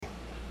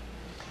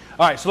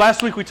All right, so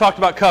last week we talked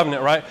about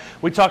covenant, right?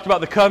 We talked about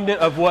the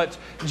covenant of what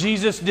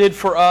Jesus did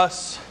for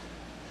us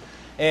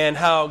and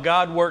how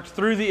God worked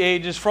through the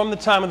ages from the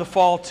time of the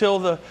fall till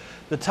the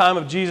time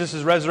of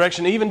Jesus'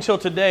 resurrection, even till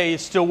today,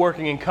 is still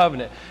working in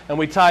covenant. And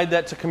we tied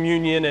that to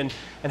communion and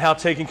how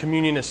taking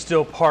communion is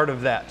still part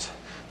of that.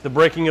 The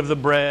breaking of the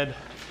bread,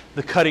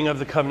 the cutting of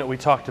the covenant we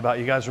talked about.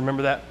 You guys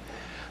remember that?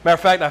 Matter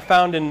of fact, I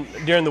found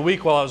during the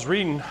week while I was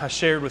reading, I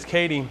shared with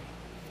Katie,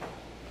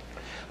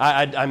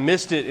 I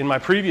missed it in my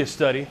previous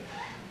study,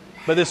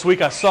 but this week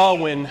I saw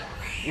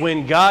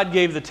when God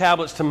gave the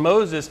tablets to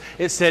Moses,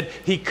 it said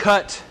he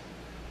cut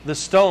the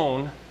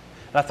stone.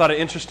 And I thought it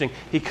interesting.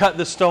 He cut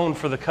the stone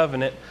for the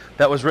covenant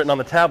that was written on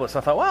the tablets.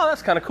 I thought, wow,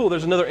 that's kind of cool.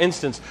 There's another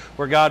instance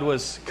where God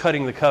was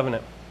cutting the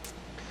covenant.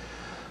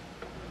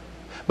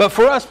 But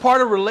for us,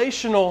 part of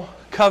relational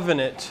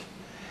covenant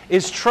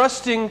is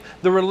trusting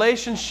the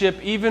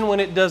relationship even when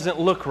it doesn't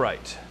look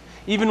right,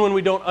 even when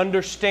we don't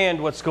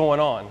understand what's going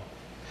on.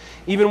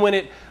 Even when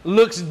it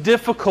looks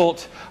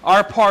difficult,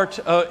 our part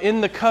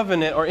in the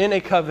covenant or in a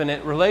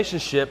covenant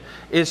relationship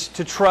is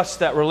to trust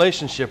that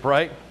relationship,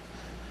 right?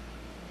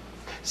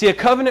 See, a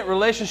covenant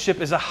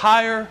relationship is a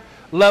higher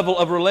level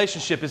of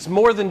relationship. It's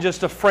more than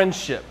just a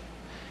friendship.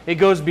 It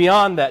goes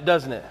beyond that,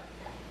 doesn't it?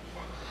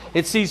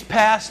 It sees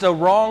past a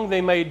wrong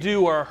they may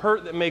do or a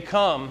hurt that may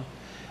come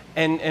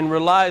and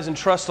relies and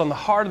trusts on the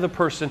heart of the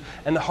person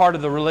and the heart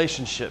of the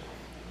relationship.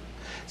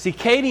 See,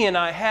 Katie and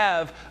I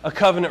have a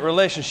covenant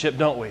relationship,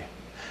 don't we?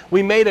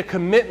 We made a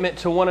commitment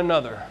to one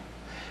another.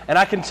 And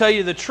I can tell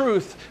you the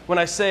truth when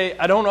I say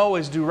I don't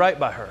always do right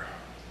by her.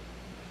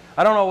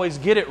 I don't always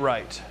get it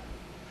right.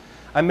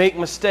 I make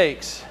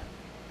mistakes.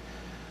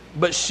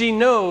 But she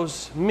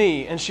knows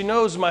me, and she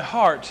knows my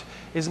heart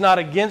is not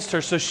against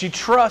her. So she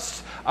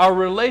trusts our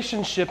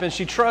relationship, and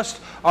she trusts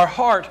our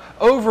heart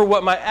over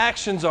what my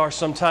actions are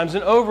sometimes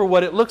and over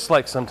what it looks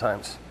like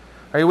sometimes.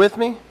 Are you with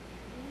me?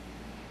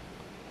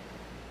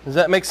 Does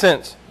that make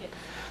sense? Yes.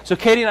 So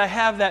Katie and I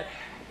have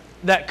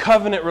that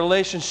covenant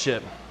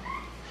relationship.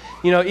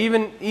 You know,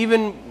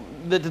 even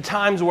the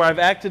times where I've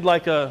acted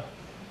like a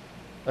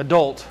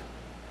adult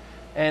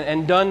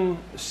and done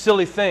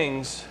silly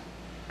things,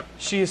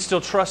 she has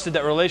still trusted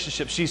that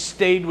relationship. She's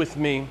stayed with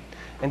me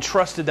and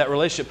trusted that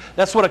relationship.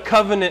 That's what a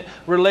covenant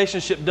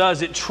relationship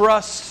does. It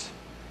trusts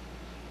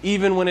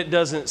even when it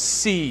doesn't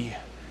see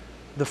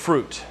the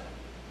fruit.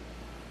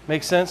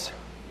 Make sense?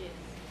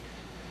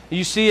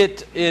 You see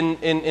it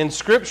in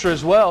Scripture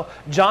as well.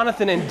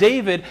 Jonathan and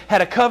David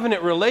had a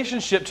covenant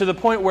relationship to the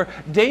point where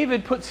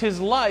David puts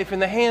his life in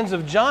the hands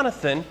of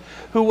Jonathan,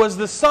 who was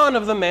the son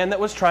of the man that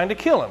was trying to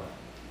kill him.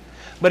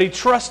 But he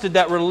trusted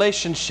that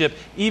relationship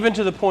even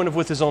to the point of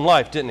with his own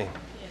life, didn't he?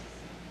 Yes.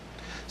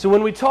 So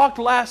when we talked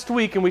last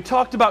week, and we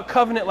talked about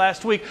covenant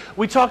last week,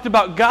 we talked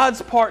about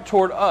God's part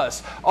toward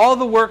us. All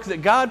the work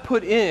that God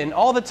put in,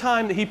 all the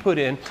time that He put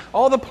in,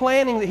 all the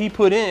planning that He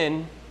put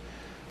in,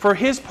 for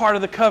His part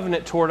of the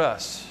covenant toward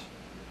us.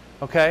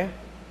 Okay?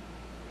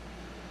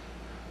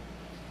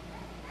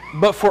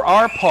 But for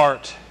our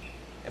part,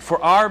 for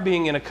our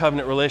being in a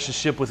covenant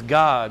relationship with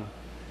God,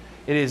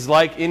 it is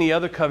like any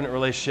other covenant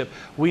relationship.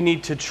 We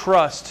need to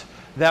trust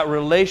that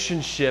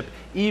relationship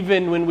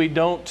even when we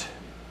don't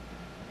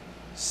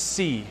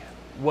see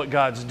what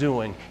God's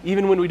doing,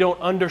 even when we don't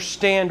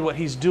understand what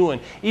He's doing.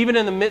 Even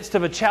in the midst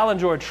of a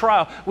challenge or a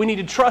trial, we need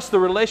to trust the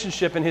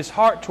relationship and His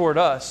heart toward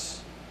us.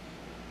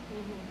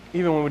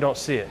 Even when we don't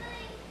see it.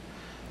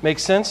 Make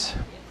sense?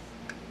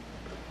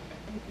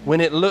 When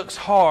it looks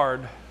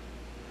hard,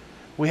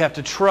 we have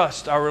to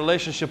trust our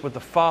relationship with the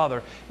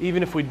Father,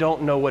 even if we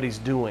don't know what He's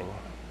doing.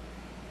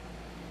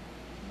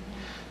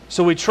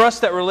 So we trust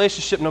that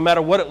relationship no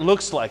matter what it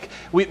looks like.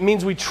 It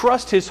means we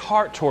trust His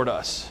heart toward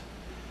us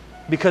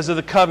because of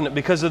the covenant,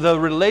 because of the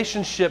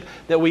relationship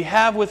that we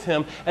have with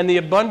Him and the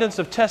abundance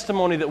of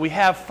testimony that we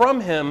have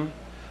from Him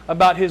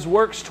about His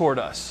works toward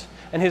us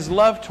and His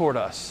love toward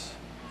us.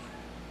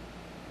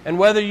 And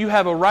whether you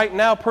have a right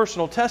now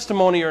personal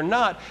testimony or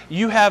not,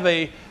 you have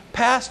a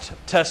past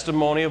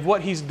testimony of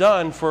what He's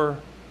done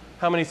for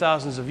how many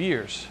thousands of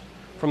years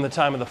from the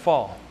time of the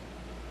fall.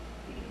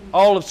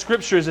 All of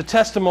Scripture is a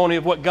testimony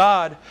of what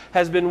God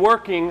has been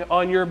working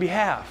on your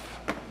behalf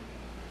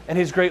and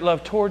His great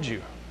love towards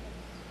you.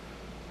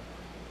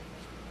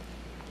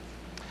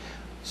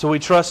 So we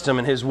trust Him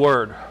in His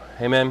Word.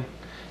 Amen.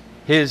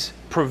 His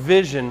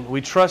provision, we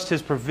trust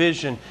His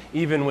provision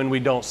even when we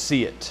don't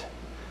see it.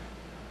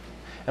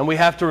 And we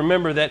have to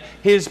remember that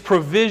His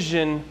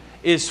provision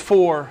is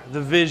for the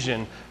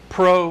vision.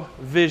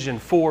 Provision,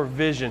 for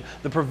vision.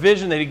 The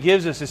provision that He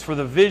gives us is for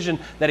the vision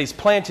that He's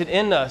planted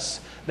in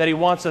us that He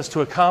wants us to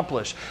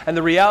accomplish. And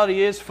the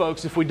reality is,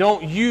 folks, if we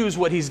don't use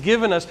what He's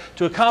given us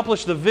to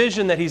accomplish the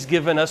vision that He's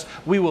given us,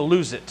 we will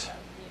lose it.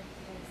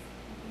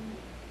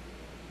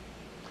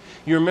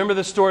 You remember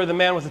the story of the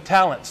man with the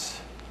talents?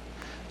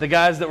 The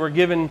guys that were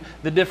given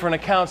the different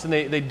accounts and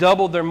they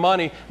doubled their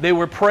money, they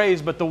were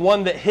praised, but the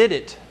one that hid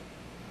it,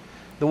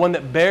 the one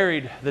that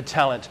buried the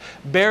talent,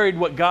 buried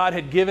what God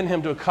had given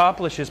him to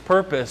accomplish his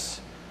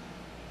purpose,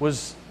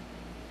 was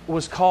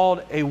was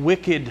called a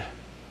wicked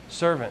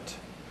servant,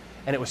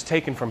 and it was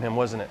taken from him,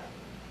 wasn't it?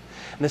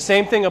 And the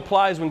same thing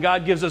applies when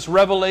God gives us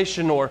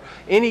revelation or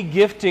any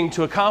gifting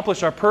to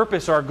accomplish our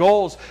purpose, our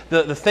goals,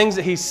 the things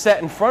that He's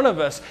set in front of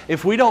us.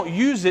 If we don't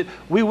use it,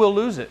 we will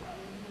lose it.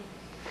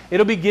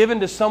 It'll be given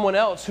to someone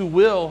else who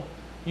will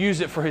use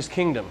it for His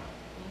kingdom.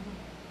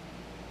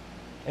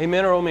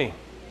 Amen or oh me?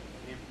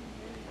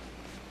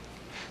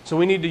 So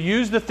we need to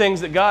use the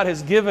things that God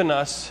has given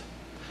us,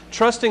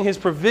 trusting His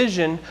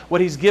provision,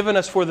 what He's given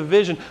us for the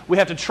vision. We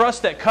have to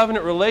trust that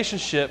covenant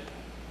relationship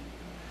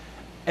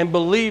and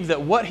believe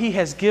that what He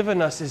has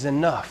given us is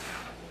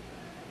enough.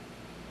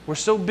 We're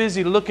so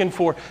busy looking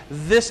for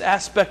this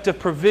aspect of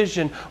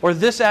provision or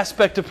this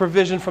aspect of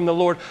provision from the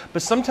Lord.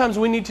 But sometimes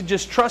we need to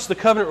just trust the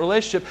covenant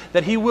relationship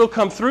that He will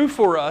come through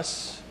for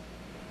us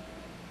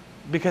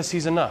because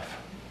He's enough.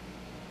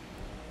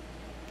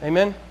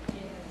 Amen?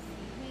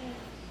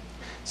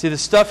 See, the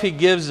stuff He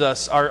gives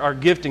us, our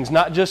giftings,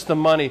 not just the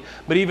money,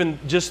 but even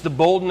just the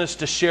boldness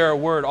to share a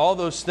word, all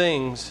those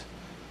things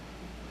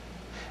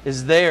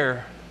is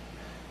there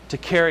to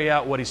carry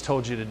out what He's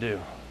told you to do.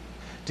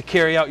 To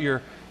carry out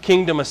your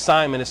kingdom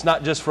assignment. It's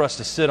not just for us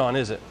to sit on,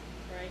 is it?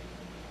 Right.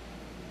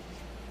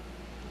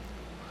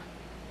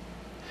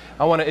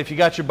 I want to, if you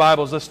got your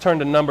Bibles, let's turn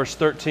to Numbers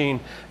 13.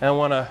 And I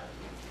want to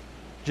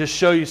just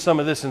show you some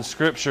of this in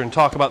Scripture and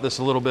talk about this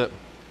a little bit.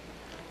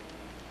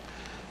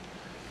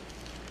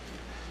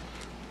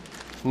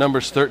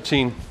 Numbers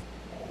 13.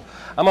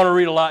 I'm going to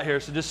read a lot here,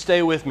 so just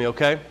stay with me,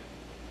 okay?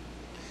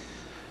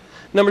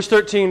 Numbers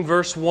 13,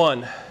 verse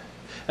 1.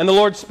 And the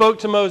Lord spoke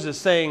to Moses,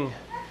 saying,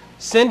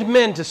 Send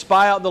men to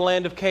spy out the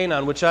land of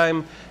Canaan, which I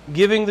am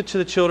giving to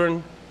the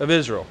children of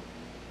Israel.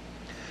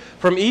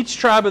 From each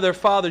tribe of their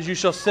fathers you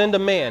shall send a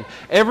man,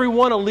 every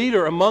one a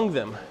leader among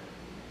them.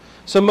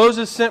 So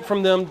Moses sent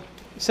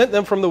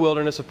them from the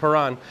wilderness of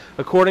Paran,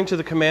 according to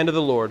the command of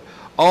the Lord,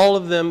 all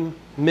of them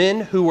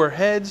men who were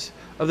heads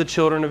of the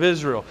children of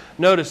Israel.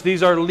 Notice,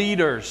 these are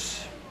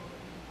leaders.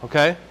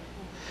 Okay?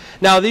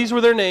 Now these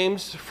were their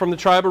names from the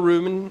tribe of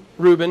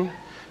Reuben,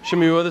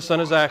 Shemuah the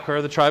son of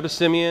Zachar, the tribe of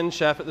Simeon,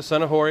 Shaphat the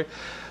son of Hori,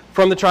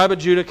 from the tribe of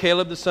Judah,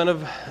 Caleb the son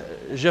of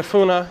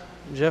Jephunneh,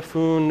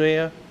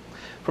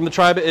 from the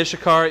tribe of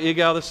Issachar,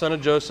 Igal the son of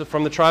Joseph,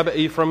 from the tribe of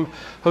Ephraim,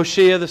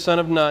 Hoshea the son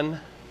of Nun,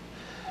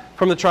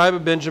 from the tribe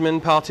of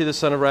Benjamin, Palti the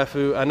son of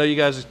Raphu. I know you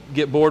guys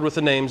get bored with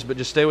the names, but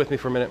just stay with me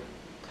for a minute.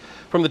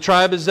 From the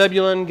tribe of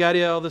Zebulun,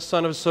 Gadiel the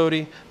son of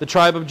Sodi, the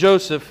tribe of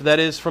Joseph, that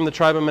is from the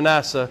tribe of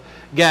Manasseh,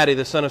 Gadi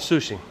the son of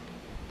Susi.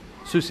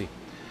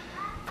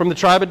 From the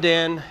tribe of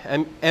Dan,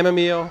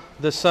 Amamiel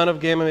the son of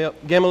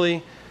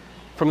Gemali.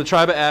 From the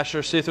tribe of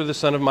Asher, Sethur the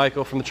son of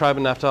Michael. From the tribe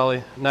of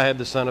Naphtali, Nahab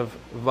the son of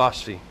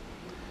Voshvi.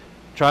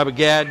 Tribe of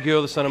Gad,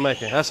 Gil the son of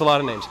Micah. That's a lot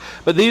of names.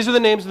 But these are the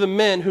names of the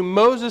men whom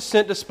Moses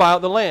sent to spy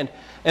out the land.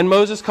 And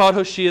Moses called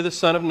Hoshea the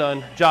son of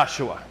Nun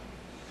Joshua.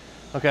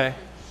 Okay.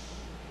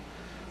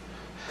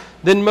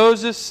 Then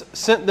Moses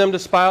sent them to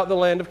spy out the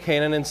land of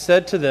Canaan and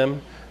said to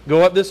them,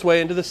 Go up this way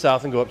into the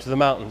south and go up to the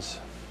mountains.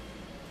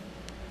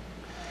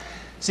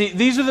 See,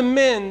 these are the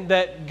men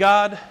that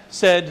God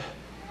said,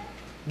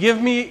 give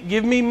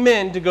me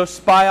men to go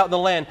spy out the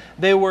land.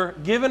 They were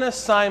given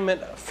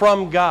assignment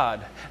from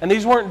God. And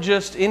these weren't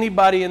just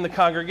anybody in the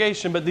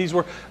congregation, but these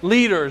were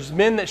leaders,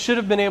 men that should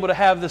have been able to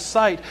have the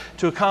sight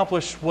to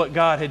accomplish what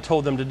God had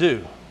told them to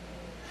do.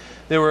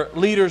 They were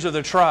leaders of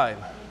their tribe.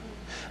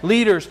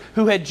 Leaders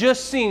who had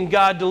just seen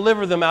God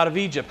deliver them out of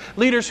Egypt.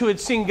 Leaders who had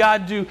seen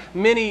God do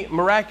many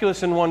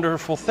miraculous and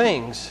wonderful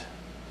things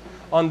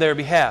on their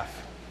behalf.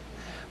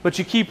 But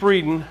you keep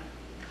reading,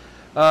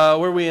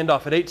 where we end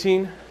off at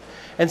 18.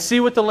 And see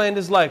what the land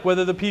is like,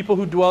 whether the people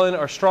who dwell in it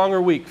are strong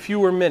or weak,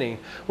 few or many,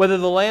 whether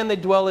the land they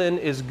dwell in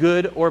is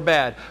good or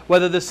bad,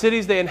 whether the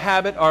cities they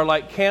inhabit are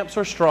like camps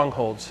or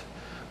strongholds,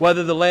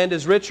 whether the land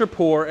is rich or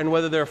poor, and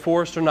whether there are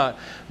forests or not.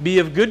 Be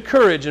of good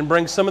courage and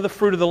bring some of the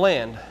fruit of the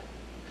land,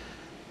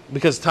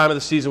 because the time of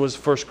the season was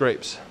first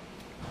grapes.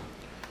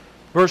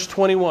 Verse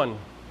 21.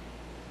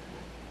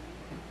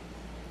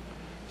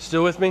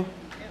 Still with me?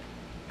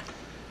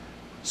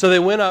 So they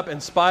went up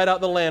and spied out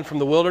the land from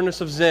the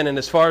wilderness of Zin and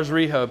as far as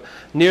Rehob,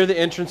 near the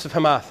entrance of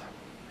Hamath.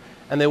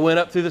 And they went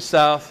up through the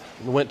south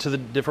and went to the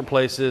different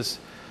places.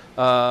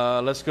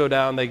 Let's go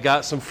down. They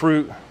got some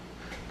fruit.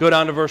 Go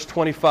down to verse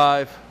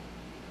 25.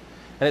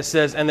 And it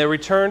says, And they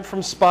returned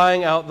from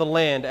spying out the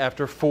land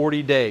after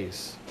 40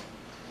 days.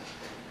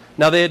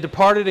 Now they had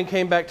departed and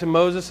came back to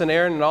Moses and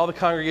Aaron and all the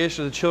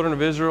congregation of the children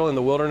of Israel in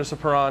the wilderness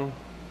of Paran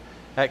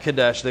at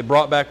Kadesh. They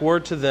brought back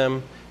word to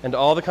them and to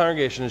all the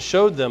congregation, and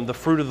showed them the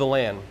fruit of the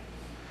land.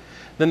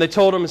 Then they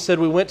told him and said,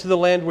 We went to the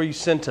land where you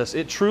sent us.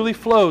 It truly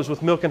flows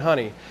with milk and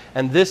honey,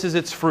 and this is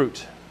its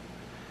fruit.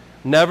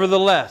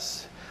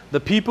 Nevertheless, the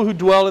people who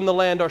dwell in the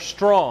land are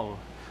strong.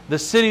 The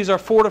cities are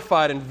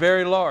fortified and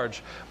very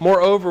large.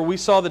 Moreover, we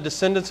saw the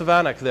descendants of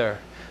Anak there.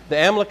 The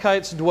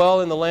Amalekites dwell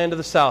in the land of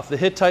the south. The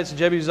Hittites,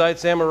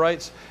 Jebusites,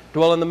 Amorites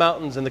dwell in the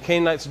mountains, and the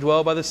Canaanites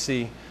dwell by the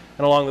sea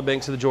and along the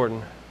banks of the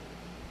Jordan.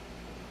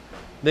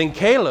 Then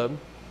Caleb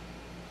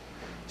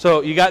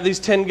So you got these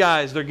 10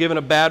 guys. They're giving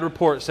a bad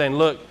report saying,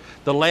 look,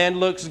 the land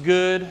looks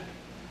good,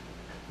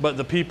 but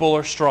the people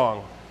are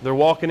strong. They're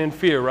walking in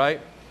fear, right?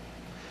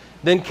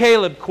 Then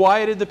Caleb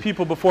quieted the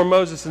people before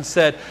Moses and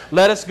said,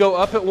 let us go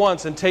up at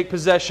once and take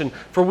possession,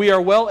 for we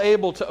are well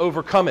able to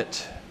overcome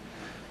it.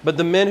 But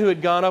the men who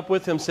had gone up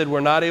with him said,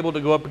 we're not able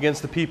to go up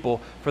against the people,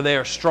 for they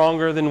are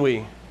stronger than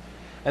we.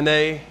 And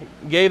they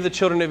gave the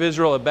children of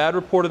Israel a bad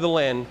report of the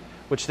land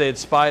which they had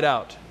spied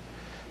out,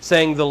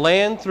 saying, the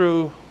land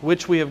through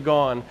which we have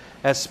gone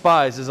as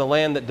spies is a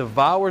land that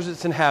devours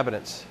its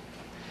inhabitants.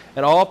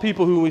 And all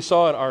people whom we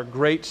saw are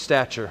great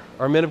stature,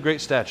 are men of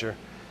great stature.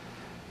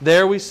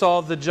 There we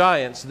saw the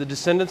giants, the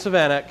descendants of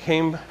Anak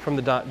came from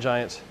the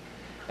giants,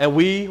 and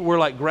we were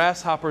like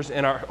grasshoppers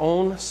in our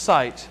own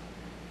sight,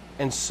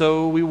 and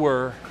so we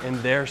were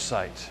in their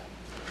sight.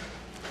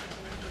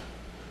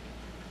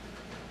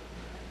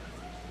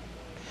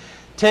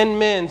 10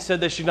 men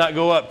said they should not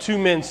go up. 2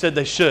 men said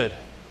they should.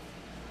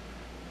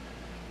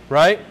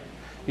 Right?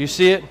 You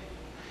see it?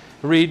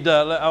 Read.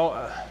 I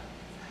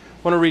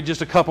want to read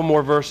just a couple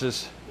more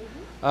verses.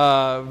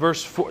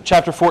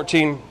 Chapter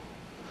 14.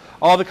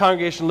 All the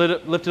congregation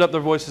lifted up their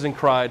voices and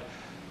cried.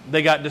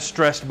 They got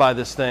distressed by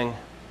this thing.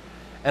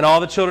 And all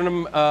the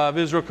children of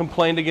Israel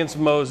complained against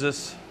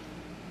Moses.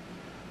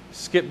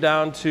 Skip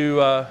down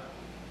to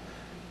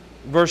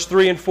verse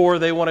 3 and 4.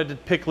 They wanted to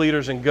pick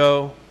leaders and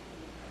go.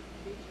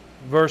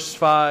 Verse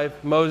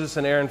 5. Moses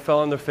and Aaron fell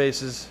on their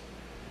faces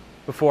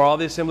before all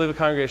the assembly of the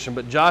congregation.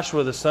 But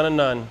Joshua the son of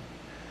Nun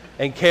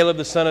and Caleb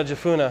the son of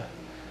Jephunneh,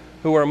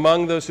 who were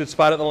among those who had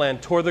spied out the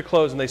land, tore their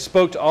clothes, and they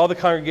spoke to all the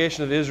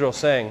congregation of Israel,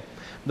 saying,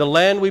 the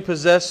land we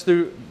passed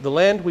through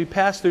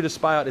to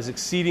spy out is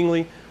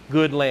exceedingly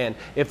good land.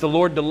 If the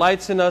Lord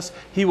delights in us,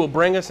 he will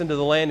bring us into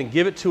the land and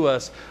give it to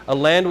us, a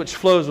land which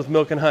flows with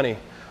milk and honey.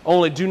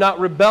 Only do not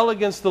rebel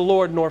against the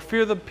Lord, nor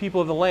fear the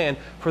people of the land,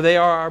 for they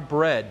are our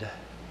bread.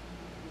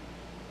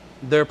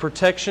 Their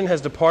protection has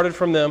departed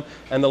from them,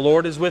 and the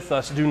Lord is with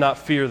us. Do not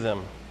fear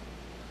them.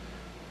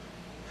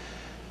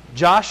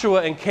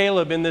 Joshua and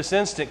Caleb in this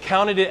instant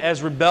counted it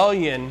as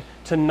rebellion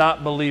to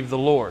not believe the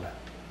Lord.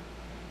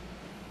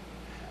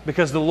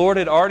 Because the Lord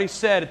had already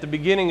said at the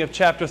beginning of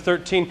chapter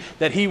 13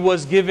 that he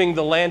was giving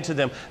the land to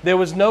them. There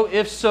was no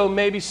if so,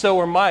 maybe so,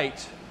 or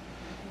might.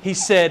 He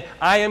said,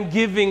 I am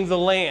giving the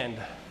land.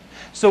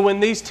 So when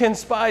these 10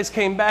 spies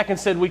came back and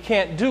said, we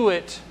can't do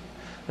it,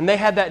 and they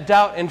had that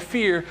doubt and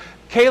fear,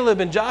 Caleb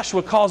and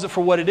Joshua calls it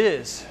for what it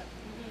is.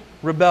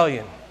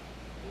 Rebellion.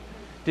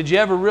 Did you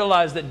ever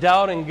realize that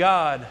doubting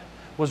God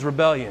was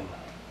rebellion?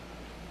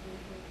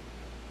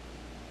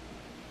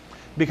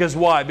 Because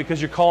why?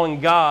 Because you're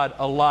calling God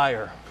a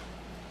liar.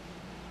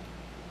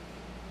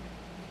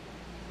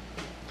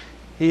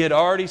 He had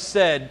already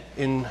said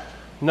in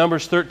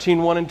Numbers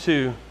 13, 1 and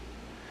 2,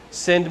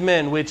 send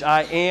men, which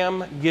I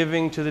am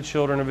giving to the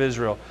children of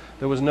Israel.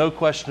 There was no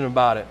question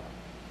about it.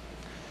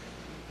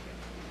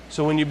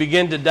 So when you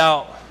begin to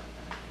doubt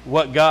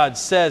what God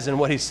says and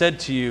what he said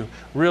to you,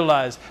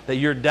 realize that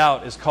your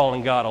doubt is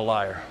calling God a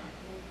liar.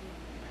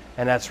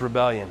 And that's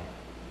rebellion.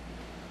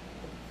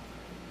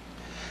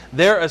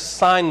 Their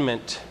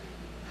assignment,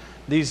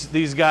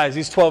 these guys,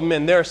 these 12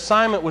 men, their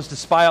assignment was to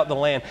spy out the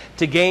land,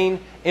 to gain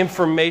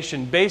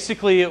information.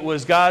 Basically, it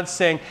was God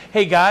saying,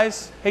 hey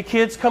guys, hey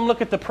kids, come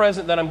look at the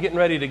present that I'm getting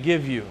ready to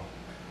give you.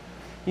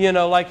 You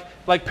know,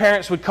 like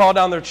parents would call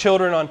down their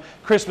children on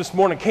Christmas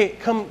morning, hey,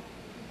 come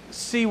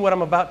see what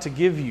I'm about to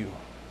give you.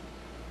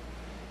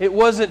 It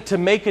wasn't to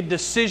make a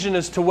decision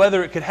as to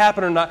whether it could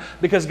happen or not,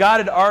 because God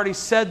had already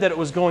said that it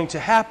was going to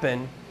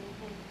happen.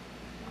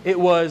 It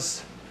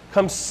was,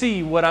 come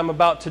see what I'm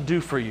about to do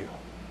for you.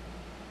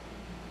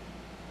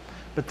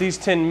 But these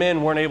 10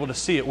 men weren't able to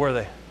see it, were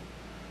they?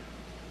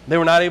 They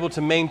were not able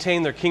to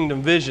maintain their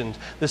kingdom visions.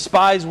 The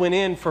spies went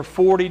in for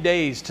 40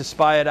 days to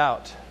spy it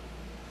out.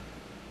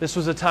 This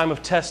was a time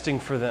of testing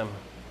for them,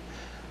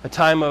 a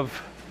time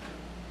of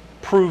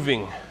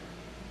proving.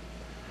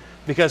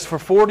 Because for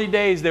 40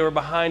 days they were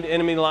behind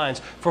enemy lines.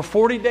 For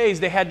 40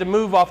 days they had to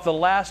move off the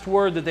last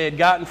word that they had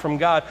gotten from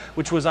God,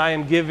 which was, I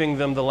am giving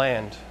them the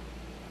land.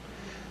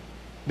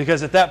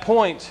 Because at that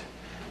point,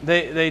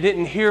 they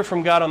didn't hear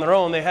from God on their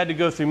own. They had to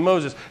go through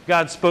Moses.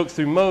 God spoke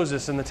through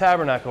Moses in the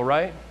tabernacle,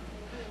 right?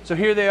 So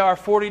here they are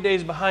 40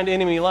 days behind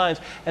enemy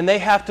lines, and they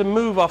have to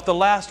move off the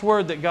last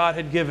word that God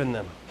had given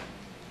them.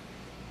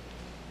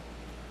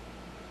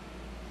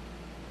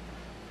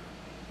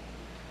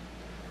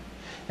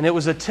 And it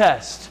was a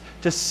test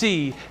to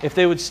see if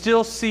they would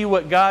still see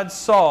what God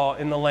saw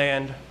in the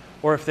land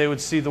or if they would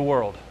see the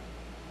world.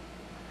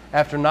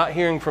 After not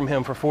hearing from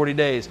him for 40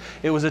 days,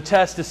 it was a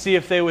test to see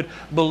if they would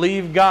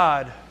believe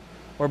God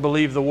or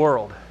believe the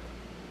world.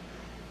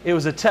 It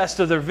was a test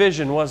of their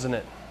vision, wasn't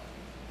it?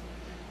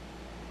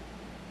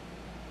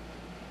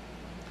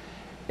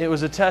 It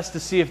was a test to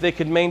see if they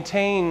could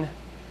maintain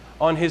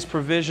on his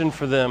provision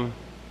for them,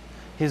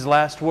 his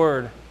last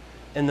word,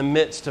 in the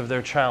midst of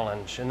their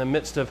challenge, in the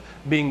midst of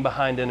being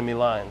behind enemy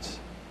lines.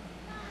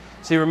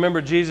 See,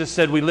 remember Jesus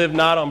said, we live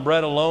not on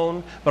bread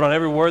alone, but on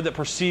every word that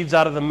proceeds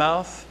out of the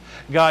mouth.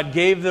 God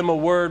gave them a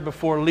word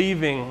before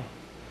leaving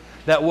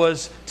that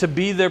was to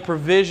be their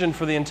provision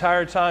for the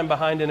entire time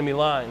behind enemy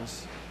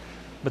lines.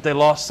 But they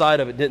lost sight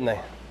of it, didn't they?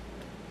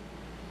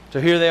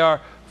 So here they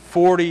are,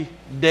 40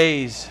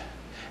 days.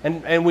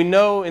 And we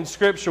know in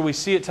Scripture, we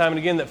see it time and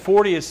again, that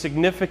 40 is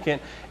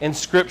significant in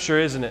Scripture,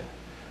 isn't it?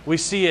 We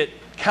see it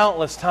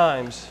countless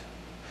times.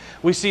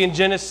 We see in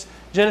Genesis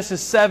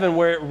 7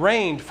 where it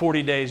rained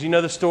 40 days. You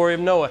know the story of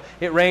Noah.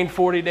 It rained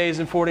 40 days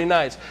and 40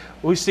 nights.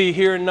 We see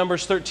here in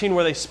Numbers 13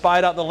 where they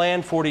spied out the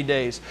land 40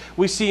 days.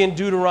 We see in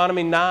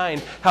Deuteronomy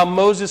 9 how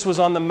Moses was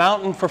on the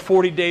mountain for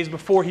 40 days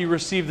before he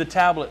received the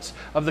tablets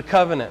of the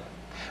covenant.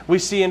 We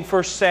see in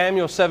 1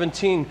 Samuel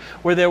 17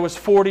 where there was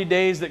 40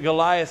 days that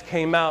Goliath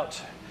came out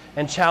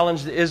and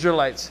challenged the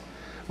Israelites.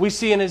 We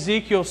see in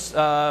Ezekiel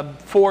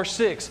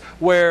 4:6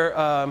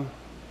 where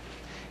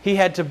he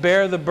had to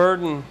bear the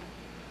burden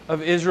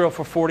of Israel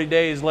for 40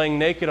 days, laying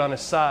naked on his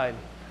side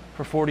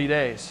for 40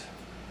 days.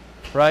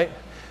 Right?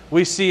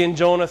 We see in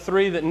Jonah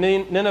 3 that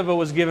Nineveh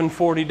was given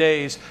 40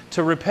 days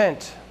to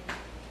repent.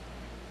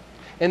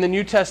 In the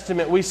New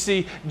Testament, we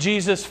see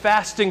Jesus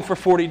fasting for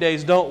 40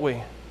 days, don't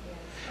we?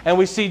 And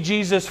we see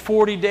Jesus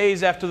 40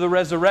 days after the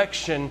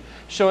resurrection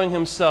showing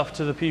himself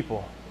to the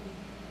people.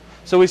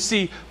 So we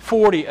see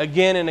 40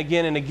 again and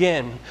again and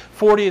again.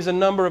 40 is a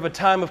number of a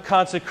time of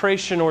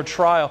consecration or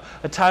trial,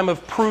 a time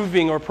of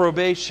proving or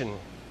probation.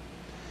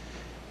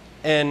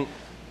 And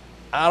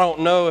I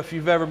don't know if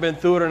you've ever been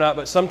through it or not,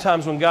 but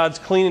sometimes when God's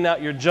cleaning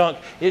out your junk,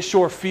 it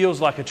sure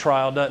feels like a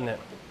trial, doesn't it?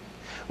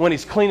 When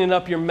He's cleaning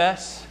up your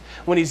mess,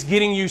 when He's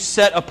getting you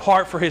set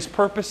apart for His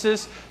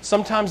purposes,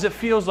 sometimes it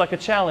feels like a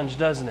challenge,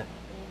 doesn't it?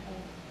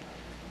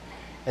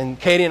 And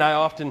Katie and I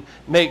often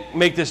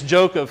make this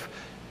joke of,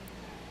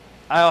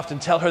 I often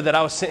tell her that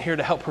I was sent here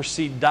to help her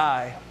seed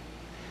die.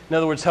 In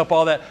other words, help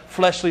all that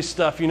fleshly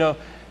stuff. You know,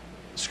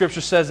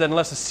 Scripture says that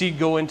unless a seed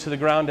go into the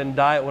ground and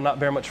die, it will not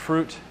bear much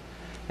fruit.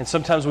 And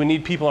sometimes we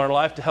need people in our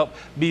life to help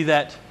be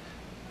that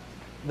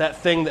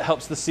thing that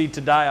helps the seed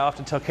to die. I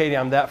often tell Katie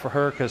I'm that for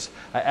her because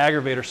I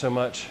aggravate her so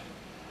much.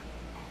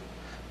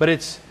 But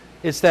it's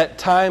that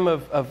time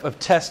of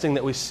testing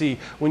that we see.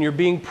 When you're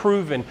being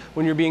proven,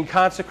 when you're being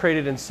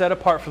consecrated and set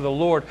apart for the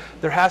Lord,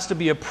 there has to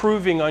be a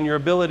proving on your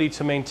ability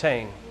to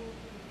maintain.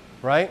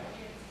 Right?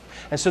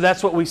 And so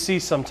that's what we see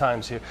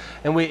sometimes here.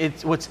 And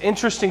what's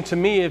interesting to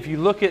me, if you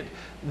look at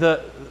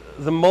the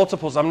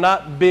multiples, I'm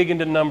not big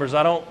into numbers.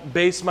 I don't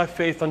base my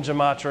faith on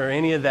gematria or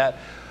any of that.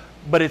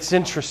 But it's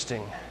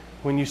interesting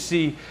when you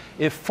see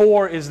if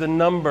 4 is the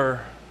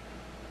number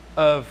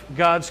of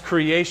God's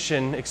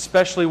creation,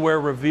 especially where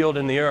revealed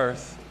in the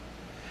earth,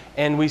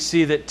 and we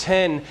see that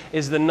 10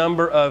 is the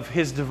number of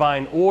His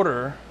divine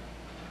order,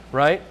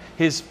 right?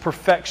 His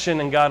perfection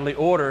and godly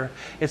order.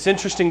 It's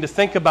interesting to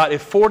think about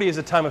if 40 is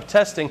a time of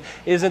testing,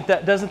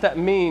 doesn't that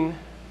mean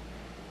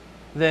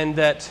then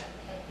that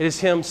it is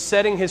Him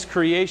setting His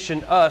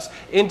creation, us,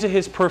 into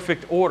His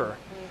perfect order,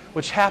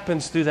 which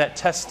happens through that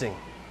testing.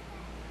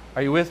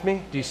 Are you with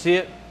me? Do you see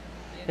it?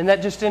 Isn't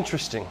that just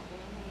interesting?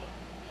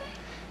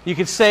 You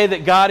could say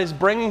that God is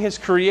bringing His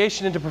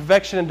creation into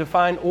perfection and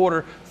divine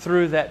order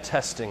through that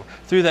testing,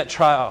 through that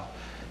trial.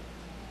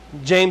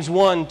 James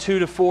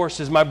 1:2-4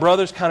 says, "My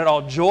brothers, count it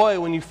all joy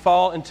when you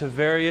fall into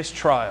various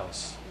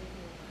trials."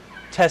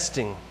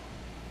 Testing.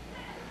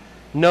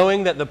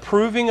 "Knowing that the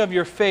proving of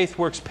your faith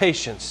works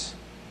patience.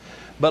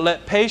 But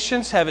let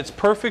patience have its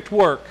perfect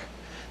work,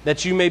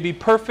 that you may be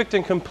perfect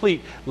and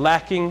complete,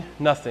 lacking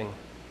nothing."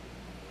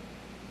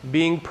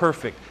 Being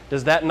perfect.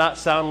 Does that not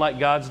sound like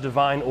God's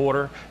divine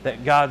order?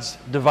 That God's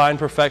divine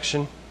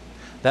perfection?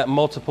 That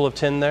multiple of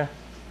 10 there?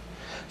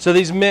 So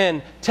these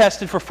men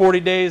tested for 40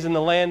 days in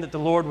the land that the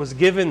Lord was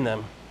giving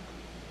them.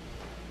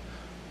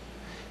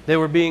 They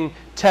were being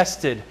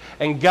tested.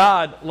 And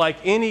God, like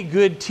any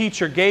good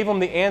teacher, gave them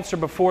the answer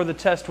before the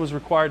test was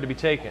required to be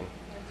taken.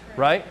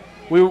 Right?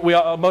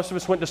 Most of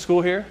us went to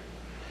school here.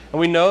 And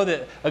we know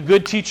that a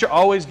good teacher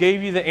always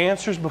gave you the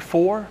answers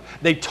before.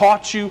 They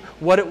taught you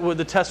what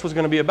the test was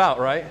going to be about,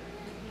 right?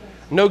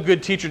 No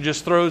good teacher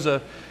just throws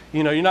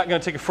you're not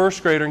going to take a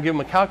first grader and give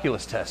them a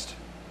calculus test.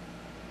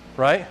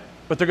 Right?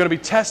 But they're going to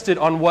be tested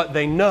on what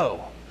they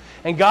know.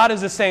 And God is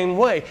the same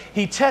way.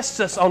 He tests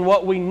us on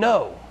what we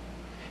know.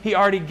 He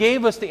already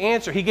gave us the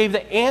answer. He gave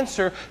the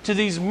answer to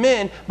these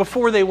men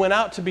before they went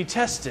out to be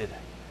tested.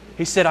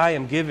 He said, "I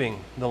am giving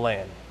the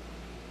land."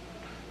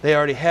 They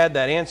already had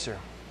that answer.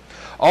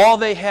 All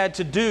they had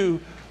to do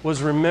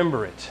was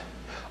remember it.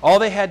 All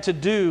they had to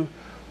do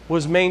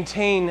was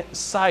maintain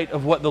sight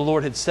of what the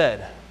Lord had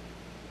said.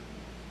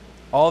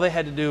 All they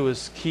had to do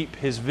was keep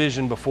His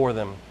vision before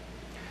them.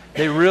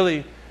 They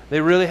really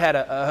had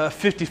a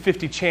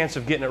 50-50 chance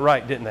of getting it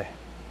right, didn't they?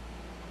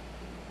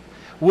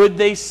 Would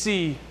they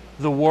see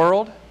the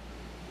world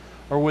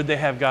or would they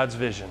have God's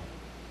vision?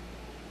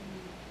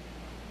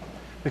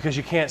 Because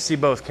you can't see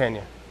both, can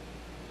you?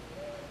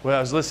 Well, I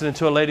was listening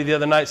to a lady the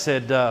other night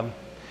said,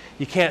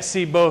 you can't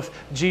see both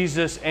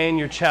Jesus and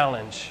your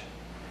challenge.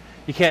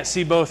 You can't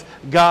see both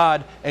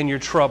God and your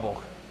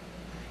trouble.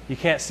 You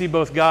can't see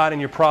both God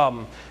and your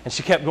problem. And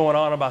she kept going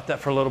on about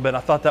that for a little bit. I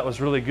thought that was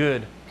really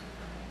good,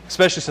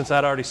 especially since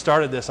I'd already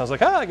started this. I was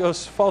like, it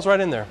falls right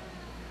in there.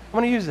 I'm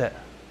going to use that.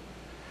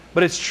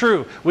 But it's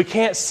true. We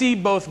can't see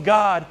both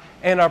God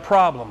and our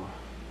problem.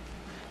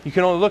 You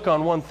can only look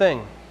on one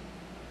thing.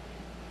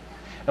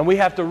 And we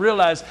have to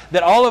realize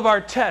that all of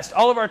our tests,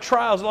 all of our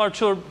trials, all our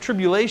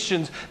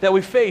tribulations that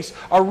we face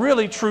are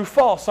really true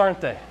false,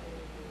 aren't they?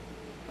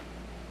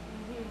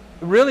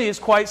 It really is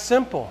quite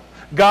simple.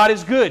 God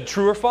is good,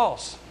 true or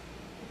false?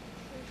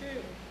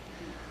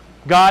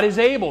 God is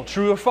able,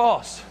 true or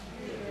false?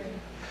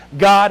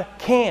 God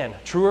can,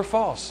 true or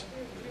false?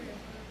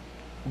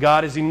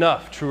 God is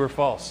enough, true or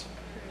false?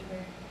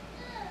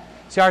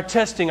 See, our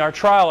testing, our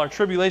trial, our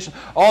tribulation,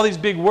 all these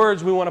big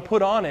words we want to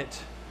put on it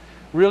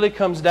really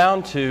comes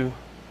down to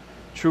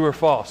true or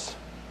false.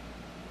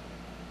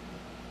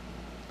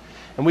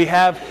 And we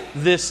have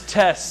this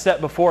test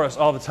set before us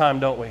all the time,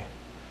 don't we?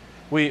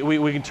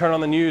 We can turn on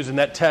the news and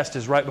that test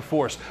is right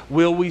before us.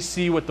 Will we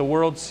see what the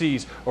world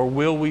sees, or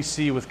will we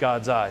see with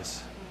God's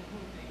eyes?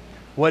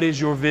 What is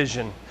your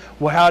vision?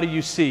 Well, how do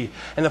you see?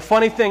 And the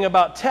funny thing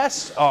about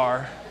tests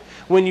are,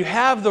 when you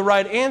have the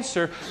right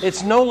answer,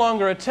 it's no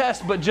longer a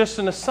test, but just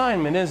an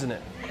assignment, isn't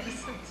it?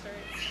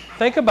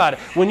 Think about it.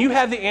 When you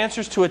have the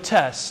answers to a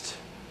test,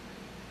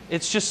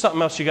 it's just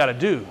something else you got to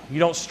do. You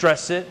don't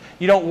stress it.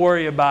 You don't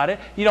worry about it.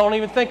 You don't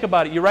even think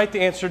about it. You write the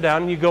answer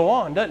down and you go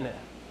on, doesn't it?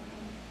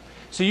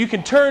 So you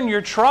can turn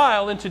your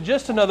trial into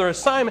just another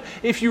assignment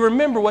if you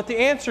remember what the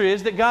answer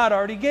is that God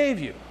already gave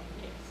you.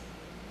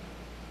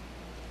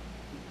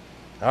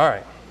 All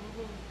right.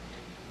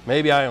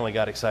 Maybe I only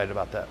got excited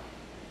about that.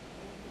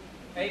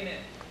 Amen.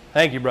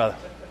 Thank you, brother.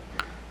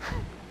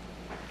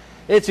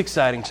 It's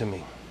exciting to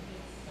me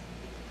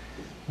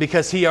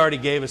because He already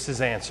gave us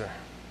His answer.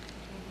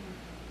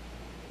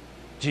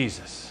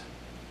 Jesus.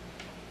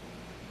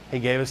 He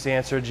gave us the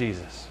answer of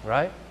Jesus,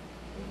 right?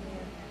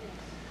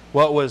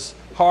 What was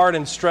hard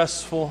and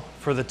stressful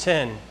for the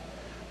 10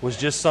 was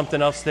just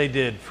something else they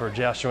did for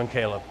Joshua and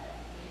Caleb.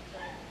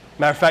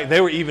 Matter of fact,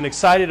 they were even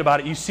excited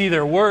about it. You see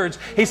their words.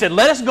 He said,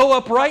 let us go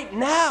up right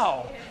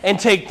now and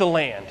take the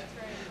land.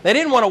 They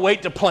didn't want to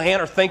wait to plan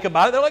or think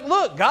about it. They're like,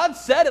 look, God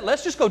said it.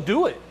 Let's just go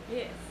do it.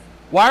 Yes.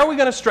 Why are we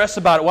going to stress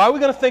about it? Why are we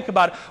going to think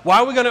about it?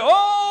 Why are we going to,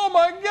 oh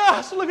my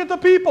gosh, look at the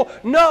people.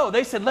 No,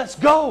 they said, let's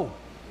go.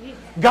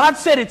 God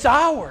said it's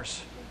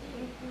ours.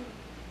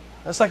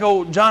 That's like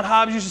old John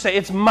Hobbs used to say,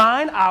 it's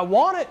mine, I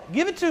want it.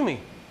 Give it to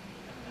me.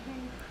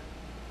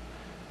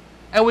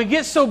 And we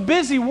get so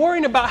busy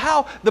worrying about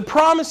how the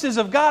promises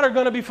of God are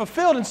going to be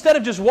fulfilled instead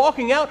of just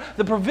walking out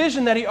the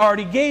provision that He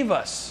already gave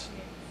us.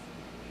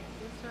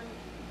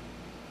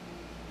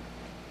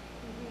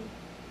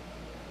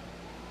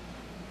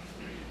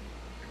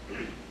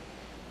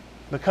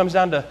 But it comes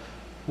down to,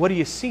 what are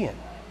you seeing?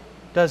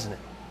 Doesn't it?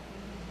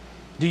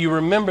 Do you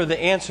remember the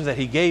answer that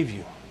He gave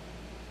you?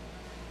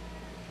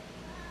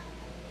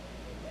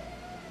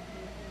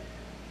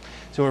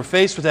 So when we're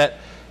faced with that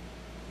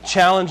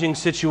challenging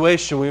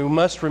situation, we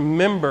must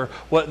remember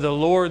what the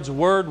Lord's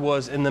word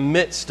was in the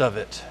midst of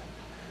it.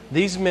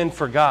 These men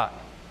forgot.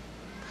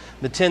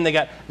 The 10, they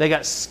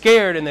got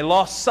scared and they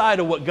lost sight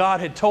of what God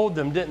had told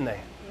them, didn't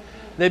they?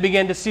 They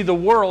began to see the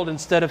world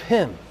instead of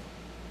Him.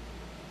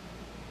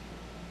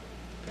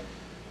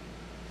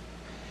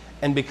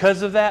 And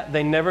because of that,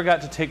 they never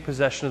got to take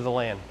possession of the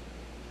land.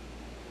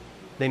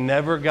 They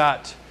never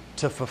got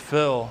to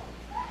fulfill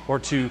or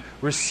to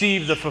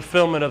receive the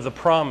fulfillment of the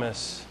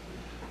promise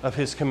of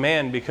His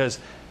command because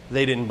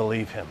they didn't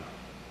believe Him.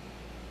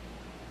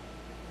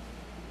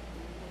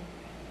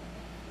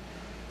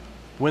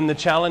 When the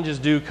challenges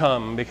do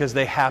come, because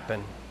they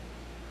happen,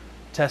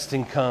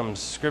 testing comes.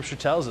 Scripture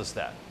tells us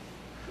that.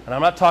 And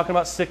I'm not talking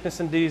about sickness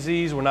and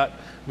disease. We're not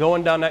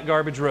going down that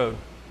garbage road.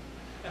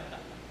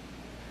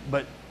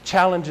 But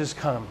challenges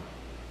come.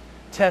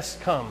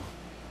 Tests come.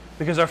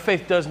 Because our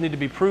faith does need to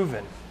be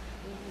proven.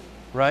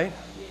 Right?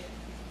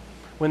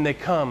 When they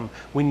come,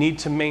 we need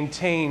to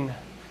maintain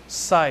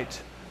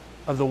sight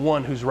of the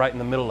one who's right in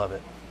the middle of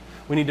it.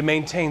 We need to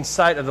maintain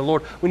sight of the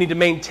Lord. We need to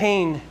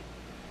maintain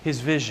His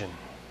vision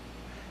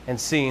and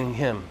seeing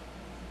Him.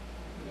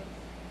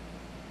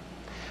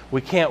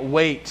 We can't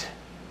wait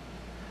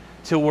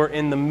till we're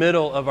in the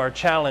middle of our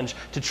challenge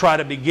to try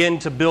to begin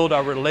to build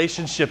our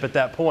relationship at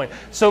that point.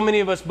 So many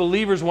of us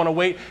believers want to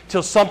wait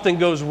till something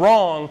goes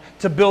wrong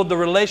to build the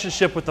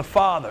relationship with the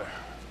Father.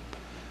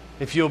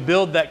 If you'll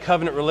build that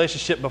covenant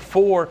relationship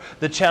before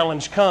the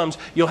challenge comes,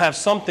 you'll have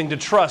something to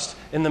trust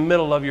in the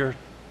middle of your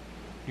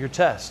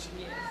test,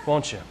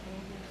 won't you?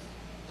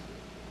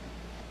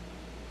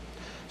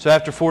 So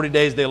after 40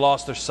 days, they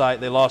lost their sight,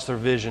 they lost their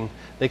vision.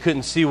 They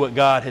couldn't see what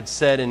God had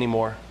said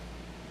anymore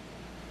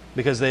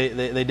because they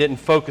didn't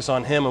focus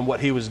on Him and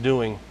what He was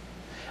doing.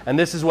 And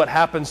this is what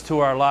happens to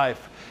our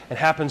life. It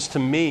happens to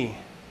me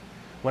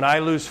when I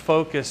lose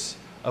focus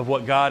of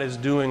what God is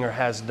doing or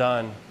has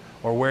done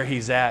or where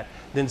He's at.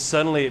 Then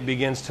suddenly it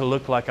begins to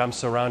look like I'm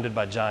surrounded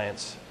by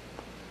giants.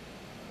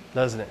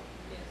 Doesn't it?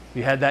 Yes.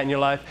 You had that in your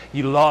life?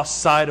 You lost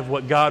sight of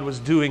what God was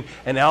doing,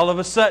 and all of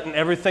a sudden,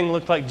 everything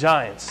looked like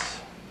giants.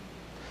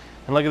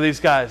 And look at these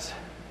guys.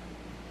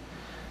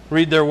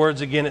 Read their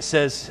words again. It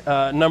says,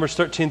 Numbers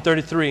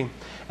 13:33,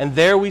 and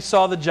there we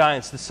saw the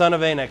giants, the son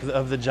of Anak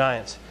of the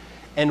giants.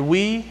 And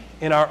we,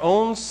 in our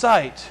own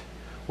sight,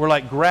 were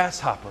like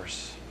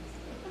grasshoppers.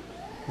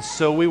 And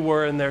so we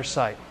were in their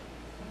sight.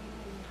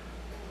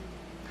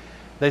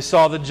 They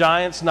saw the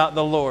giants, not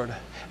the Lord.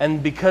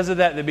 And because of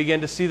that, they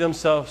began to see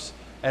themselves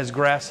as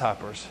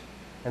grasshoppers.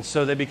 And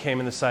so they became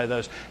in the sight of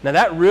others. Now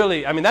that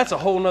really, that's a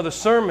whole other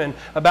sermon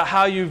about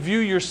how you view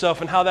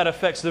yourself and how that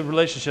affects the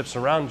relationships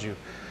around you.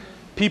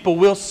 People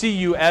will see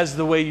you as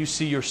the way you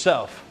see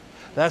yourself.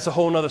 That's a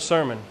whole other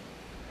sermon.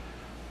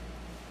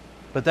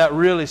 But that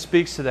really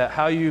speaks to that.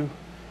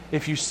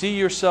 If you see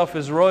yourself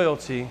as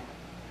royalty,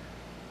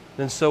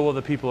 then so will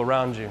the people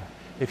around you.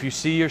 If you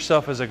see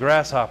yourself as a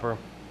grasshopper,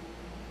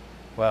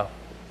 well,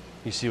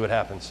 you see what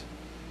happens.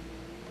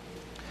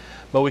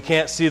 But we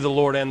can't see the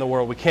Lord and the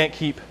world. We can't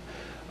keep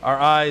our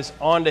eyes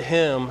onto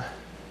Him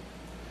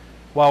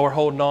while we're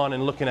holding on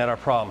and looking at our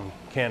problem,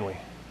 can we?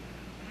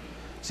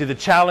 See, the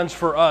challenge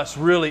for us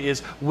really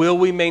is, will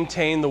we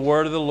maintain the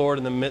word of the Lord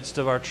in the midst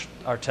of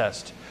our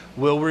test?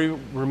 Will we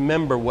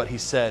remember what He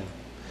said?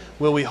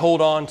 Will we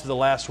hold on to the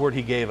last word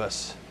He gave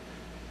us?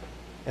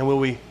 And will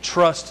we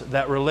trust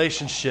that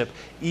relationship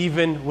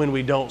even when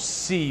we don't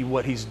see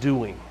what He's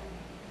doing?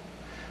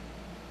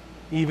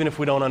 Even if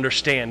we don't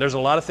understand. There's a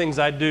lot of things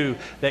I do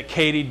that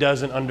Katie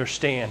doesn't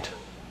understand.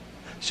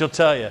 She'll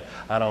tell you,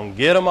 I don't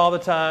get him all the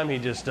time. He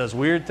just does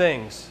weird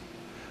things.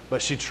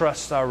 But she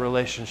trusts our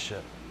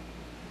relationship.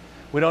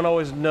 We don't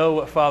always know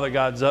what Father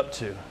God's up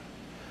to.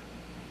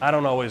 I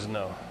don't always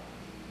know.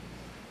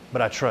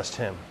 But I trust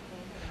Him.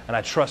 And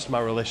I trust my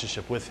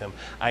relationship with Him.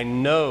 I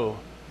know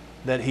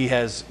that He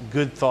has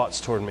good thoughts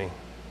toward me.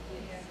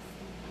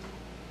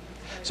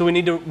 So we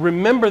need to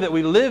remember that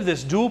we live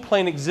this dual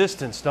plane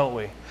existence, don't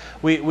we?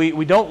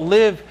 We don't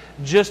live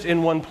just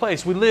in one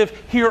place. We live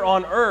here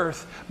on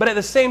earth, but at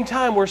the same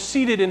time we're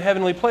seated in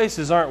heavenly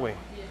places, aren't we?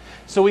 Yeah.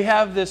 So we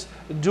have this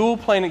dual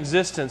plane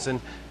existence.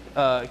 And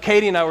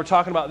Katie and I were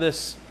talking about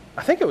this,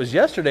 I think it was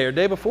yesterday or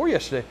day before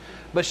yesterday,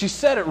 but she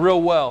said it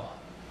real well.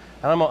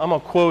 And I'm going to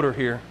quote her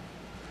here.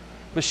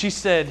 But she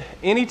said,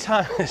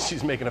 anytime,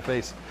 she's making a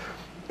face,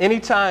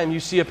 anytime you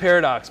see a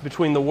paradox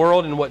between the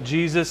world and what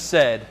Jesus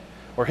said,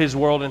 or His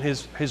world and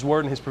His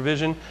word and His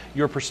provision,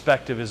 your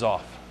perspective is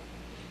off.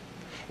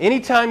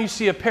 Anytime you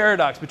see a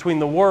paradox between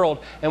the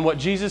world and what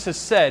Jesus has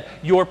said,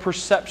 your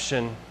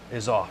perception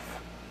is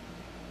off.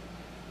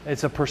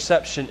 It's a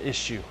perception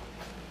issue.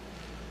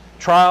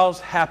 Trials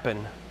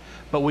happen,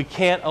 but we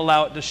can't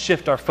allow it to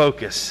shift our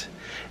focus.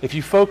 If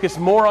you focus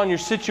more on your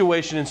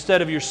situation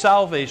instead of your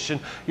salvation,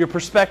 your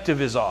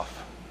perspective is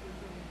off.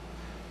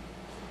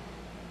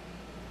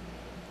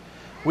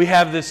 We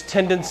have this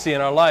tendency in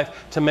our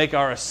life to make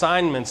our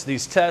assignments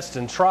these tests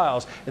and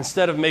trials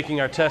instead of making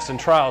our tests and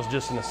trials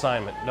just an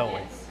assignment, don't we?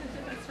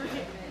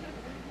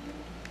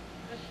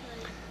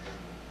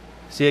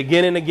 See,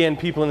 again and again,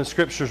 people in the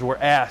Scriptures were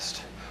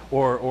asked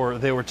or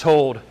they were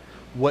told,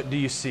 what do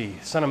you see?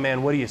 Son of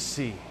man, what do you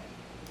see?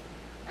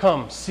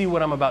 Come, see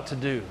what I'm about to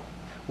do.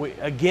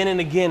 Again and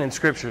again in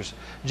Scriptures.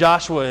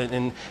 Joshua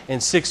in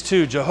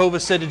 6:2, Jehovah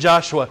said to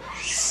Joshua,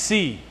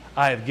 see,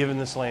 I have given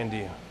this land to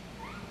you.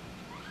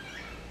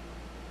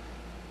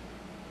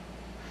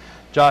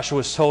 Joshua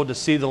was told to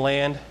see the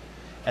land,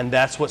 and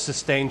that's what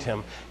sustained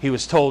him. He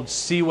was told,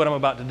 see what I'm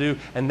about to do,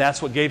 and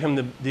that's what gave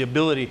him the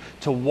ability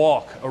to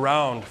walk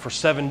around for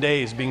 7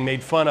 days being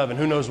made fun of and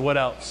who knows what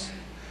else,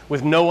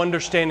 with no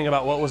understanding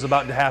about what was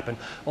about to happen,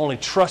 only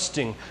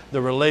trusting the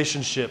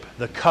relationship,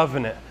 the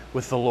covenant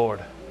with the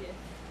Lord.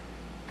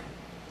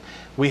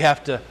 We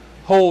have to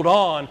hold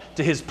on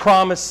to His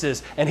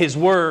promises and His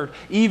word,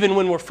 even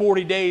when we're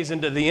 40 days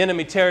into the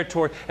enemy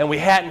territory and we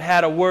hadn't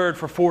had a word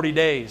for 40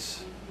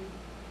 days.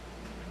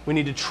 We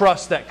need to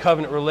trust that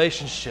covenant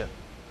relationship.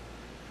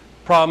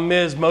 Problem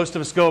is, most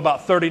of us go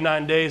about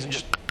 39 days and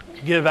just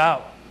give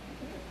out.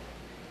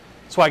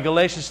 That's why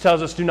Galatians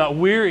tells us, do not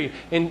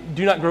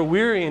grow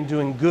weary in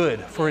doing good,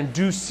 for in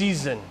due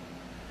season.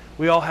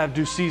 We all have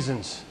due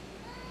seasons.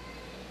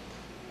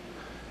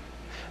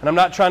 And I'm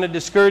not trying to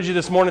discourage you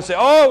this morning and say,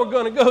 oh, we're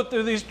going to go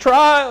through these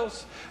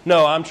trials.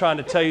 No, I'm trying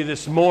to tell you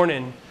this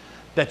morning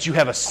that you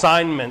have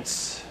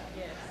assignments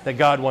that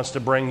God wants to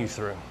bring you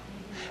through.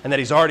 And that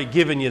He's already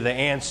given you the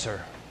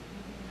answer.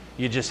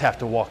 You just have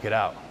to walk it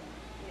out.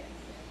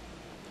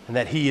 And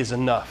that He is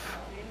enough.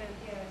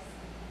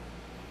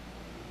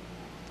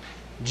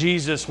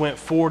 Jesus went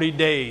 40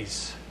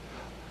 days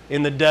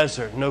in the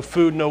desert, no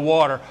food, no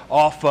water,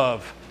 off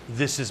of,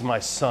 this is my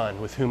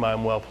Son with whom I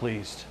am well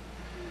pleased.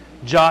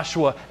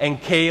 Joshua and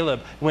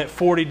Caleb went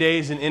 40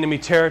 days in enemy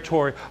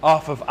territory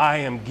off of, I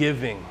am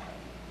giving.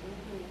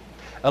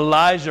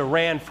 Elijah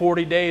ran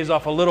 40 days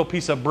off a little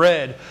piece of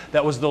bread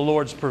that was the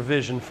Lord's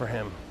provision for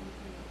him.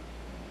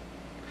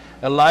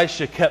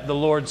 Elisha kept the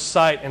Lord's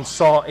sight and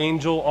saw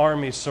angel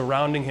armies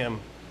surrounding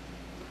him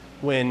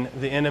when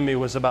the enemy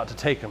was about to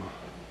take him.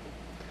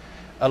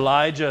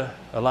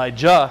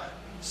 Elijah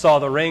saw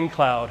the rain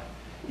cloud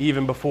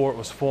even before it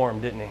was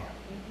formed, didn't he?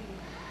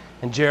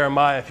 And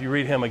Jeremiah, if you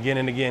read him again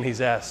and again,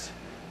 he's asked,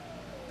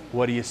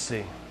 what do you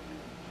see?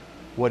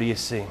 What do you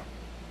see?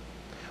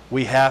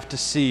 We have to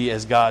see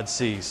as God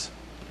sees.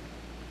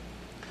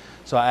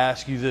 So I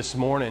ask you this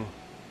morning,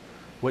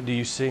 what do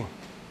you see?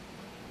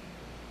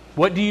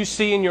 What do you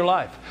see in your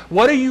life?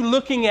 What are you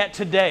looking at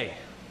today?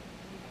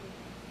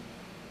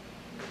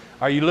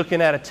 Are you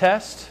looking at a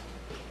test?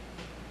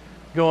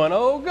 Going,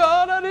 oh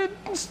God, I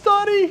didn't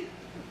study.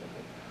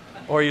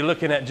 Or are you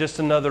looking at just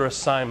another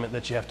assignment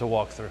that you have to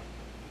walk through?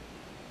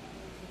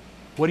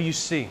 What do you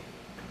see?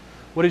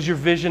 What is your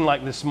vision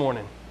like this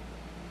morning?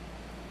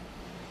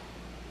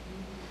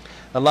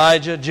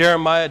 Elijah,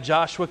 Jeremiah,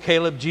 Joshua,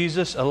 Caleb,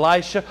 Jesus,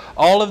 Elisha,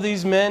 all of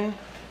these men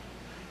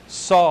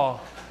saw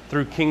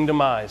through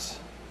kingdom eyes.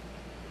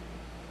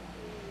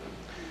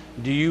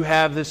 Do you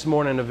have this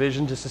morning a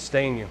vision to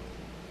sustain you?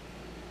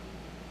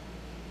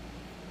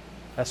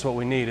 That's what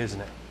we need,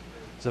 isn't it?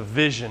 It's a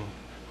vision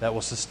that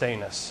will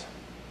sustain us.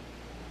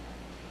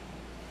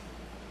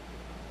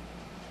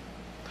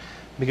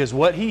 Because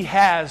what He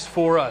has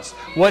for us,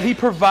 what He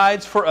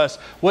provides for us,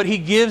 what He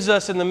gives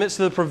us in the midst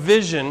of the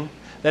provision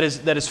that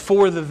is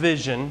for the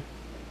vision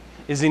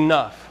is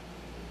enough.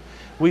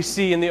 We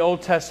see in the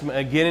Old Testament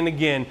again and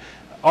again,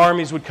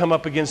 armies would come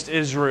up against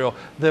Israel.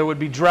 There would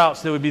be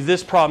droughts. There would be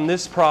this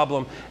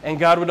problem. And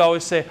God would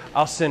always say,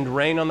 I'll send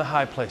rain on the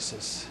high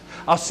places.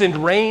 I'll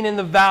send rain in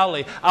the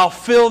valley. I'll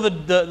fill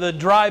the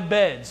dry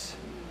beds.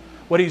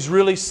 What He's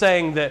really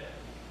saying that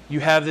you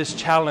have this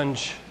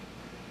challenge,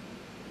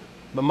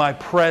 but my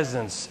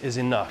presence is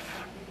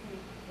enough.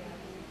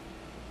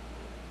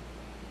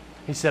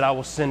 He said, I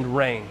will send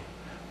rain.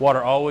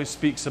 Water always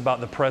speaks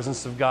about the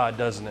presence of God,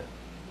 doesn't it?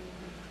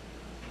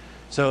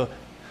 So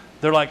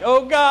they're like,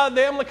 oh God,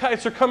 the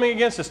Amalekites are coming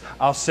against us.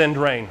 I'll send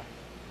rain.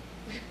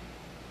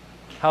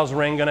 How's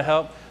rain going to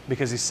help?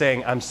 Because He's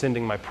saying, I'm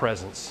sending my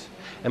presence.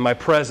 And my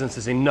presence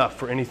is enough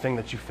for anything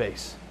that you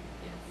face.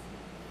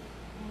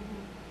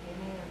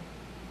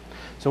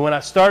 So when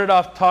I started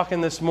off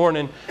talking this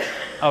morning,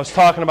 I was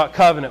talking about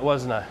covenant,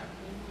 wasn't I?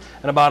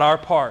 And about our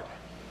part.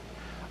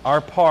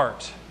 Our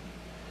part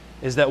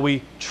is that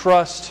we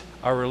trust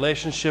our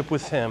relationship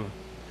with Him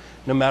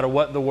no matter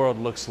what the world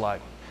looks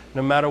like.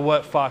 No matter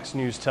what Fox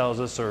News tells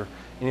us or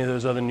any of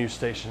those other news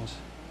stations.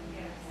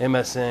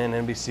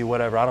 MSN, NBC,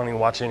 whatever. I don't even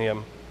watch any of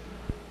them.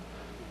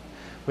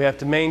 We have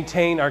to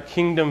maintain our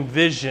kingdom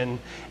vision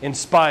in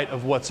spite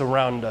of what's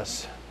around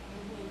us.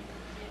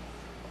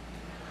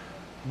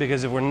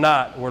 Because if we're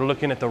not, we're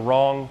looking at the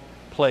wrong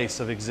place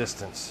of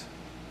existence.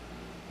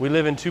 We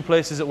live in two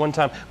places at one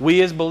time.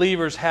 We as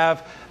believers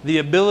have the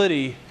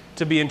ability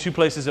to be in two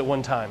places at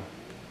one time.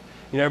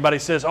 You know, everybody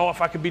says, oh,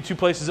 if I could be two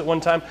places at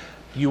one time,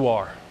 you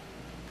are.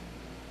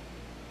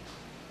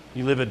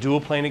 You live a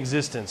dual plane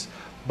existence.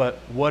 But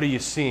what are you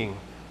seeing?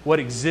 What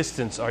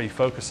existence are you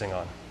focusing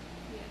on?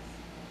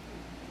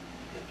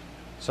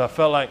 So I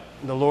felt like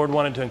the Lord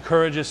wanted to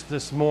encourage us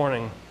this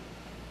morning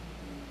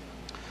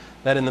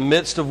that in the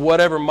midst of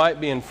whatever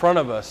might be in front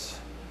of us,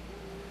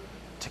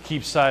 to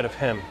keep sight of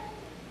Him.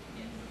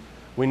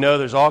 We know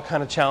there's all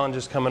kind of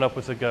challenges coming up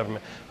with the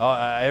government.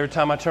 Every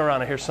time I turn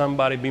around, I hear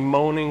somebody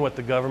bemoaning what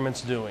the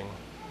government's doing.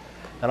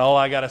 And all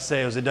I got to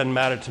say is it doesn't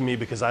matter to me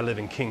because I live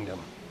in kingdom.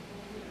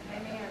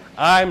 Amen.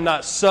 I'm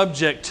not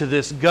subject to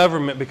this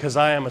government because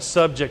I am a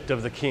subject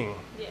of the King.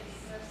 Yes.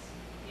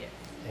 Yes.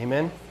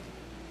 Amen?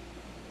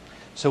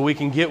 So we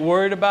can get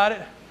worried about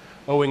it,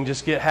 or we can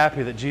just get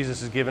happy that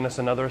Jesus has given us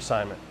another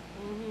assignment.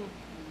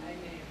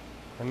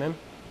 Mm-hmm. Amen?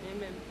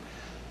 Amen.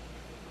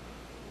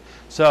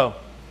 So,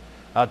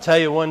 I'll tell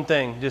you one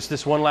thing, just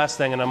this one last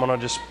thing, and I'm going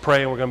to just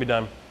pray and we're going to be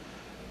done.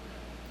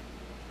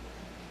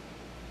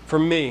 For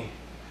me,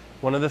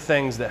 one of the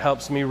things that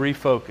helps me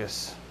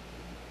refocus,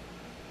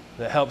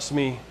 that helps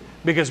me,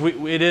 because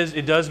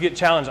it does get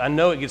challenged. I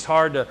know it gets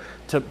hard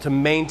to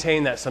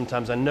maintain that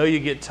sometimes. I know you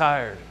get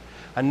tired.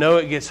 I know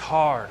it gets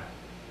hard.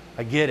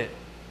 I get it.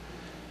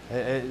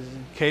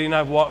 Katie and I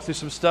have walked through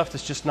some stuff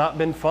that's just not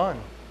been fun.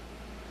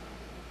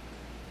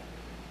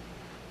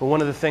 But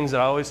one of the things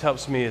that always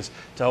helps me is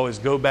to always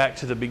go back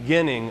to the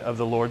beginning of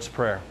the Lord's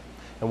Prayer.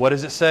 And what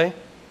does it say?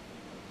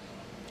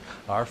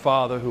 Our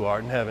Father who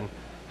art in heaven,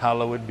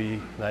 hallowed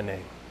be thy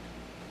name.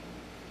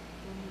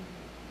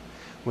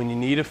 When you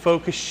need a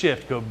focus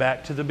shift, go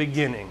back to the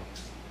beginning.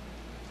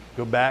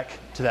 Go back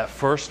to that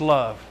first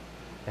love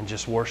and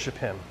just worship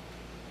Him.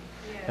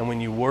 And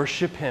when you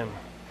worship Him,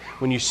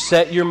 when you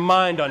set your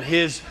mind on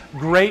His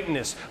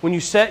greatness, when you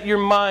set your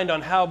mind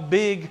on how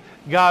big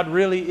God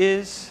really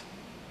is,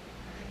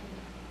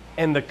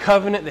 and the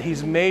covenant that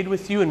He's made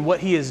with you and what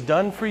He has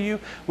done for you,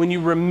 when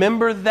you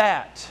remember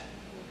that,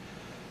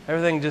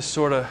 everything just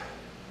sort of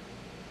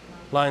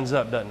lines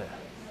up, doesn't it?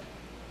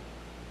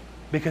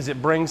 Because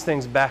it brings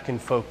things back in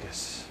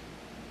focus.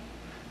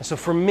 And so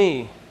for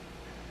me,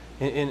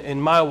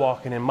 in my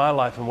walk and in my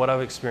life and what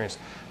I've experienced,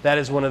 that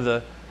is one of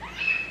the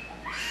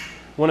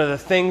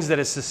things that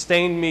has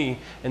sustained me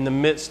in the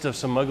midst of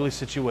some ugly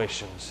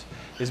situations,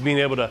 is being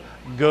able to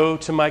go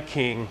to my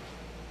King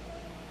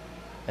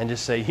and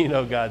just say, you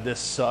know, God, this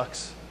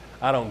sucks.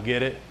 I don't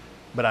get it,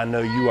 but I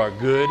know you are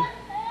good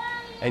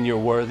and you're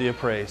worthy of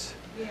praise.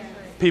 Yes.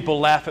 People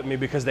laugh at me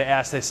because they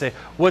ask, they say,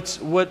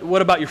 what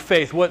about your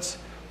faith? What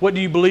do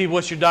you believe?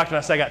 What's your doctrine?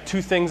 I say, I got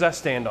two things I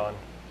stand on.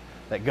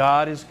 That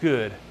God is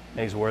good and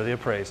He's worthy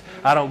of praise.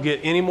 I don't get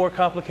any more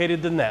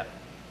complicated than that.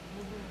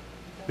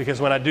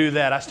 Because when I do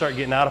that, I start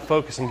getting out of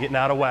focus and getting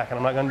out of whack, and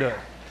I'm not going to do it.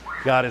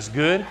 God is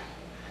good,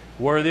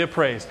 worthy of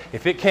praise.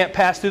 If it can't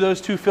pass through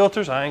those two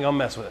filters, I ain't going to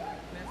mess with it.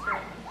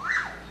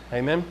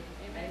 Amen?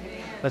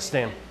 Amen? Let's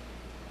stand.